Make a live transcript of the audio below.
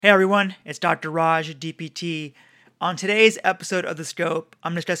Hey everyone, it's Dr. Raj, DPT. On today's episode of The Scope,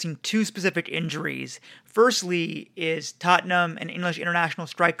 I'm discussing two specific injuries. Firstly is Tottenham and English international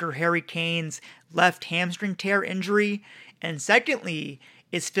striker Harry Kane's left hamstring tear injury. And secondly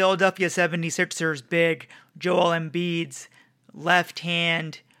is Philadelphia 76ers big Joel Embiid's left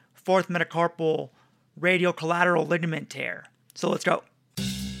hand fourth metacarpal radial collateral ligament tear. So let's go.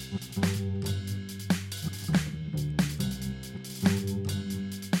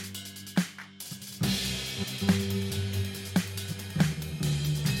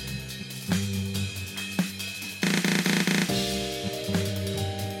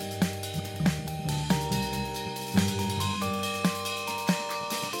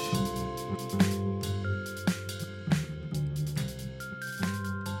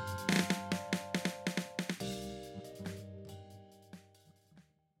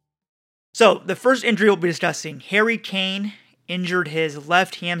 So, the first injury we'll be discussing, Harry Kane injured his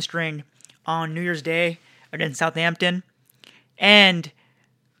left hamstring on New Year's Day against Southampton. And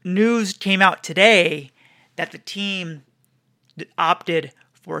news came out today that the team opted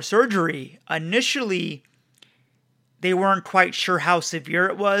for surgery. Initially, they weren't quite sure how severe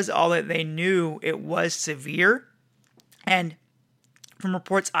it was, all that they knew it was severe. And from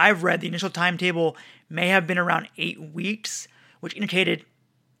reports I've read, the initial timetable may have been around 8 weeks, which indicated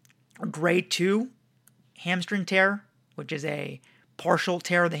grade 2 hamstring tear, which is a partial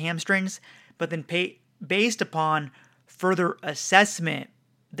tear of the hamstrings, but then based upon further assessment,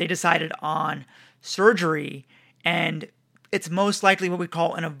 they decided on surgery, and it's most likely what we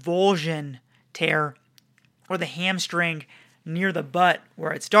call an avulsion tear, or the hamstring near the butt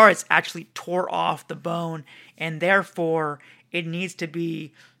where it starts actually tore off the bone, and therefore it needs to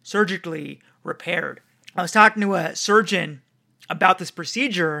be surgically repaired. I was talking to a surgeon about this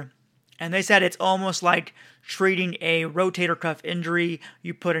procedure, and they said it's almost like treating a rotator cuff injury.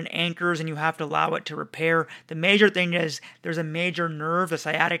 You put in anchors and you have to allow it to repair. The major thing is there's a major nerve, the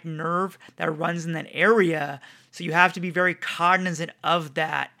sciatic nerve, that runs in that area. So you have to be very cognizant of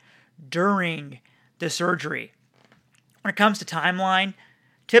that during the surgery. When it comes to timeline,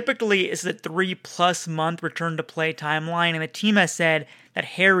 typically it's a 3+ month return to play timeline. And the team has said that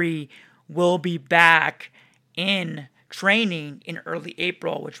Harry will be back in training in early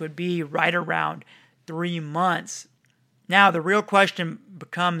April, which would be right around 3 months. Now, the real question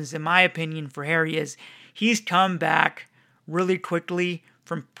becomes, in my opinion, for Harry is he's come back really quickly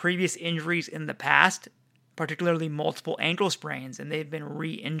from previous injuries in the past, particularly multiple ankle sprains, and they've been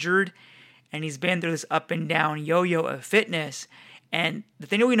re-injured, and he's been through this up and down yo-yo of fitness. And the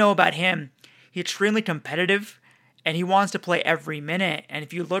thing that we know about him, he's extremely competitive, and he wants to play every minute. And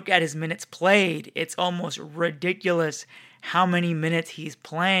if you look at his minutes played, it's almost ridiculous how many minutes he's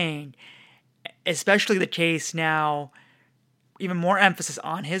playing. Especially the case now, even more emphasis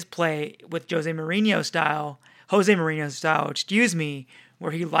on his play with Jose Mourinho style,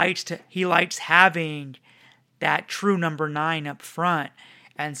 where he likes having that true number 9 up front.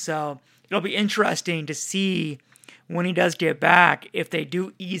 And so it'll be interesting to see when he does get back, if they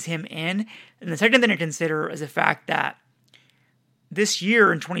do ease him in. And the second thing to consider is the fact that this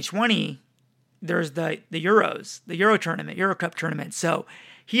year in 2020, there's the Euros, the Euro tournament, Euro Cup tournament. So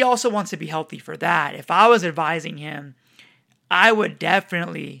he also wants to be healthy for that. If I was advising him, I would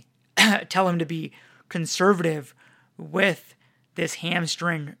definitely tell him to be conservative with this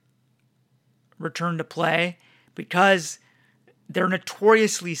hamstring return to play, because they're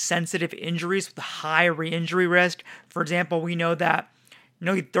notoriously sensitive injuries with a high re-injury risk. For example, we know that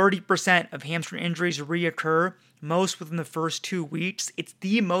nearly 30% of hamstring injuries reoccur, most within the first 2 weeks. It's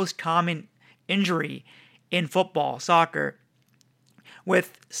the most common injury in football, soccer,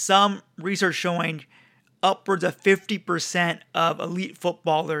 with some research showing upwards of 50% of elite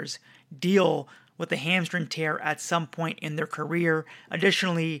footballers deal with a hamstring tear at some point in their career.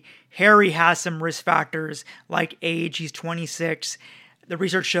 Additionally, Harry has some risk factors like age. He's 26. The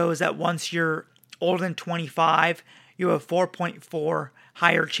research shows that once you're older than 25, you have a 4.4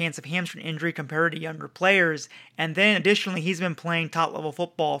 higher chance of hamstring injury compared to younger players. And then additionally, he's been playing top-level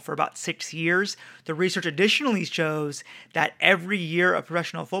football for about 6 years. The research additionally shows that every year of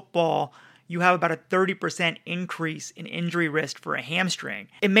professional football, you have about a 30% increase in injury risk for a hamstring.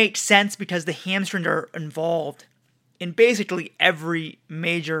 It makes sense because the hamstrings are involved in basically every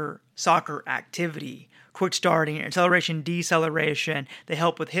major soccer activity. Quick starting, acceleration, deceleration. They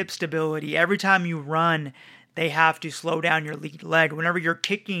help with hip stability. Every time you run, they have to slow down your lead leg. Whenever you're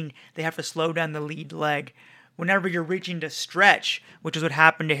kicking, they have to slow down the lead leg. Whenever you're reaching to stretch, which is what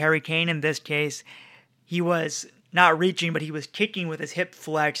happened to Harry Kane in this case, he was not reaching, but he was kicking with his hip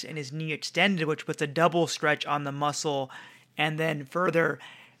flex and his knee extended, which puts a double stretch on the muscle. And then further,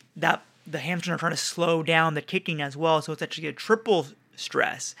 that the hamstrings are trying to slow down the kicking as well. So it's actually a triple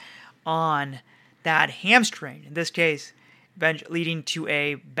stress on that hamstring. In this case, leading to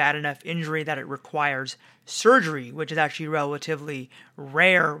a bad enough injury that it requires surgery, which is actually relatively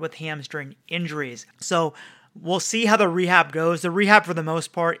rare with hamstring injuries. So we'll see how the rehab goes. The rehab, for the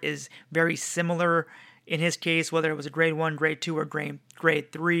most part, is very similar in his case, whether it was a grade 1, grade 2, or grade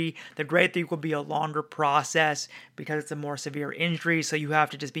 3. The grade 3 will be a longer process because it's a more severe injury, so you have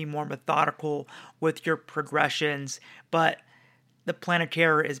to just be more methodical with your progressions. But the plan of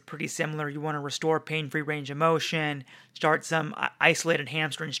care is pretty similar. You want to restore pain-free range of motion, start some isolated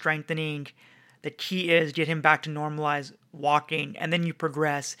hamstring strengthening. The key is get him back to normalized walking, and then you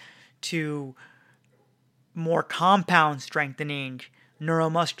progress to more compound strengthening,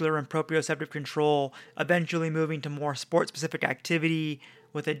 neuromuscular and proprioceptive control, eventually moving to more sport-specific activity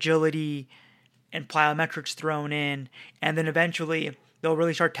with agility and plyometrics thrown in, and then eventually they'll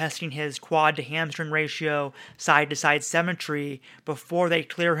really start testing his quad to hamstring ratio, side to side symmetry before they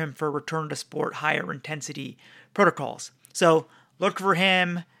clear him for return to sport higher intensity protocols. So look for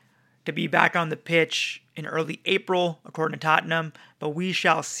him to be back on the pitch in early April, according to Tottenham, but we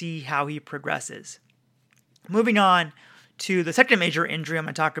shall see how he progresses. Moving on to the second major injury I'm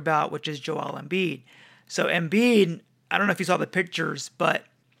going to talk about, which is Joel Embiid. So Embiid, I don't know if you saw the pictures, but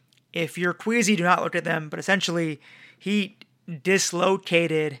if you're queasy, do not look at them. But essentially, he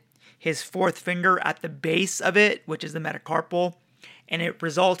dislocated his fourth finger at the base of it, which is the metacarpal, and it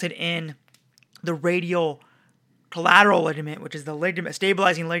resulted in the radial collateral ligament, which is the ligament,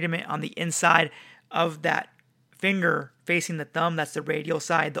 stabilizing ligament on the inside of that finger facing the thumb. That's the radial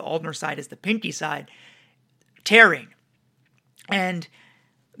side. The ulnar side is the pinky side, tearing. And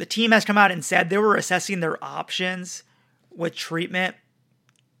the team has come out and said they were assessing their options with treatment,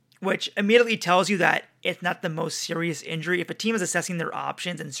 which immediately tells you that it's not the most serious injury. If a team is assessing their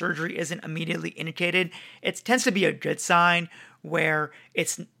options and surgery isn't immediately indicated, it tends to be a good sign where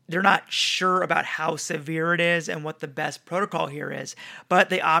they're not sure about how severe it is and what the best protocol here is. But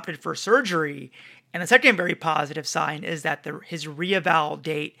they opted for surgery. And the second very positive sign is that his reeval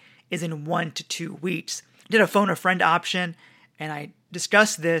date is in 1 to 2 weeks. I did a phone a friend option, and I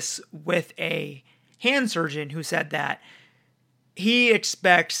discussed this with a hand surgeon who said that he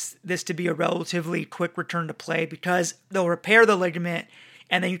expects this to be a relatively quick return to play because they'll repair the ligament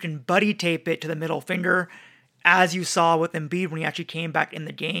and then you can buddy tape it to the middle finger, as you saw with Embiid when he actually came back in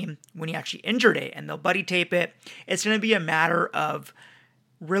the game, when he actually injured it, and they'll buddy tape it. It's going to be a matter of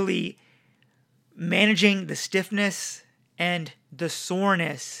really managing the stiffness and the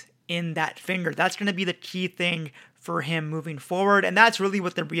soreness in that finger. That's going to be the key thing for him moving forward, and that's really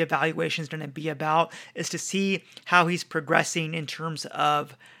what the reevaluation is going to be about, is to see how he's progressing in terms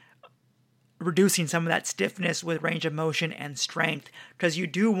of reducing some of that stiffness with range of motion and strength, because you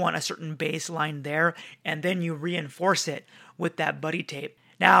do want a certain baseline there, and then you reinforce it with that buddy tape.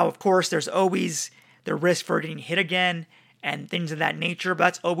 Now, of course, there's always the risk for getting hit again and things of that nature, but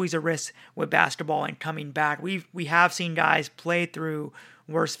that's always a risk with basketball and coming back. We have seen guys play through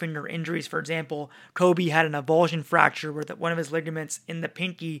worse finger injuries. For example, Kobe had an avulsion fracture where one of his ligaments in the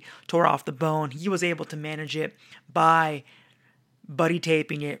pinky tore off the bone. He was able to manage it by buddy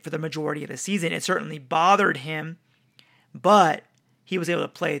taping it for the majority of the season. It certainly bothered him, but he was able to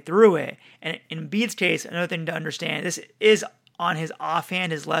play through it. And in Embiid's case, another thing to understand, this is on his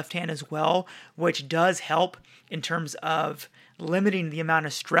offhand, his left hand as well, which does help in terms of limiting the amount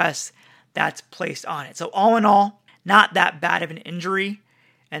of stress that's placed on it. So all in all, not that bad of an injury.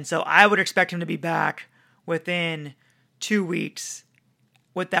 And so I would expect him to be back within 2 weeks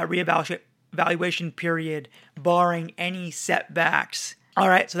with that reevaluation period, barring any setbacks. All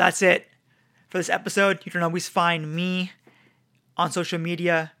right, so that's it for this episode. You can always find me on social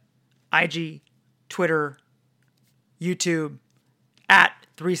media, IG, Twitter, YouTube, at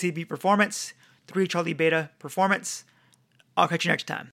 3CB Performance, 3 Charlie Beta Performance. I'll catch you next time.